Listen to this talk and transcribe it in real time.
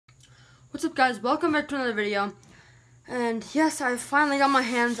What's up, guys? Welcome back to another video. And yes, I finally got my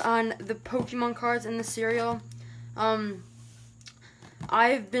hands on the Pokemon cards in the cereal. I've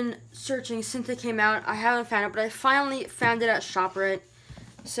been searching since it came out. I haven't found it, but I finally found it at ShopRite.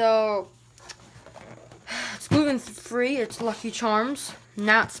 So it's gluten-free. It's Lucky Charms,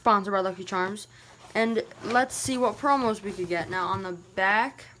 not sponsored by Lucky Charms. And let's see what promos we could get. Now on the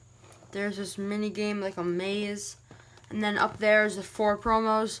back, there's this mini game like a maze, and then up there is the 4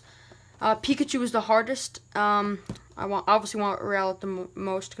 promos. Pikachu is the hardest. I obviously want Rowlet the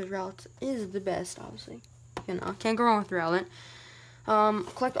most because Rowlet is the best. Obviously, can't go wrong with Rowlet.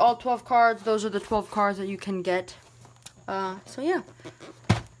 Collect all 12 cards. Those are the 12 cards that you can get. So yeah,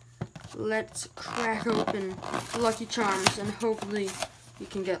 let's crack open Lucky Charms and hopefully you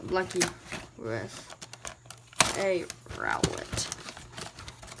can get lucky with a Rowlet.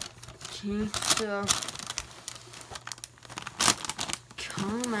 Okay, so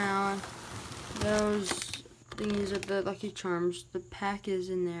come out. These are the Lucky Charms. The pack is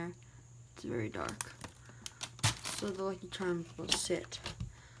in there. It's very dark. So the Lucky Charms will sit.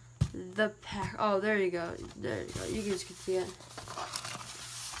 The pack. Oh, there you go. There you go. You guys can see it.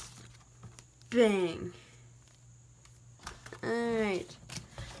 Bang. Alright.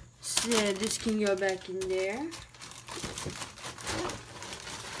 So this can go back in there.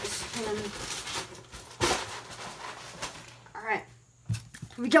 This can. Alright.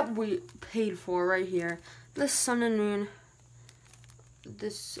 We got what we paid for right here. The Sun and Moon.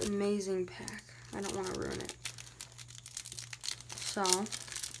 This amazing pack. I don't want to ruin it. So,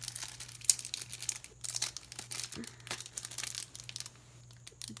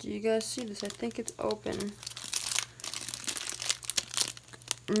 do you guys see this? I think it's open.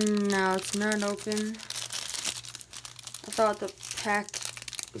 No, it's not open. I thought the pack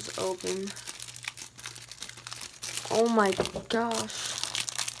was open. Oh my gosh.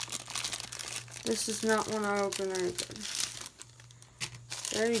 This is not one I open very good.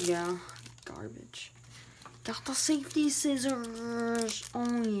 There you go. Garbage. Got the safety scissors.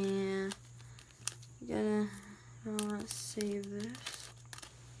 Oh yeah. Gotta save this.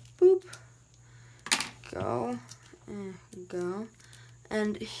 Boop. Go. And go.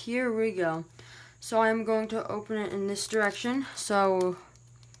 And here we go. So I'm going to open it in this direction. So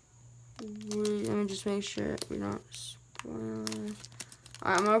let me just make sure we don't spoil it.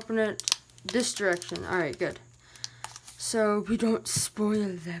 Alright, I'm gonna open it this direction. Alright, good. So we don't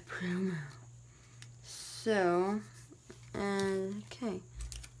spoil that promo. So, okay.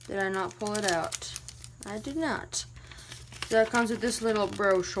 Did I not pull it out? I did not. So that comes with this little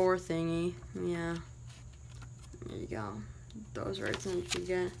brochure thingy. Yeah. There you go. Those are things you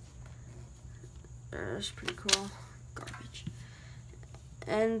get. That's pretty cool. Garbage.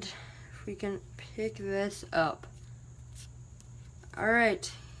 And if we can pick this up.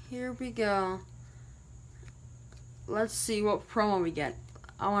 Alright. Here we go. Let's see what promo we get.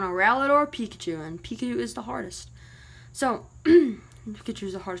 I want a Rowlet or a Pikachu, and Pikachu is the hardest. So, Pikachu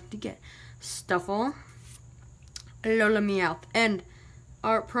is the hardest to get. Stuffle, Alola Meowth, and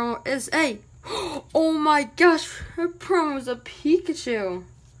our promo is a, oh my gosh, our promo is a Pikachu.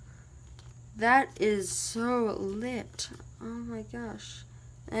 That is so lit. Oh my gosh.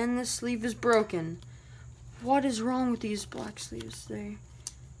 And the sleeve is broken. What is wrong with these black sleeves there?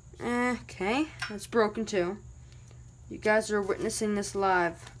 Okay, that's broken too. You guys are witnessing this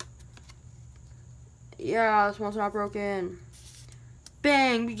live. Yeah, this one's not broken.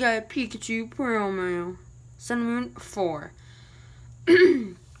 Bang, we got a Pikachu promo. Sun and Moon 4.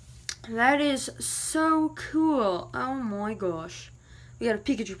 That is so cool. Oh my gosh. We got a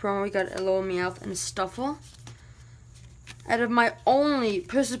Pikachu promo, we got a Alola Meowth and a Stuffle. Out of my only,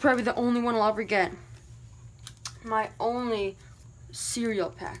 this is probably the only one I'll ever get. My only cereal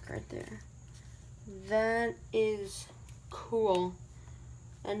pack right there. That is cool.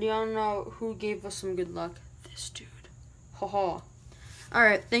 And y'all know who gave us some good luck? This dude. Haha.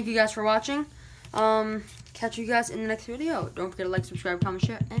 Alright, thank you guys for watching. Catch you guys in the next video. Don't forget to like, subscribe, comment,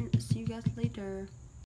 share, and see you guys later.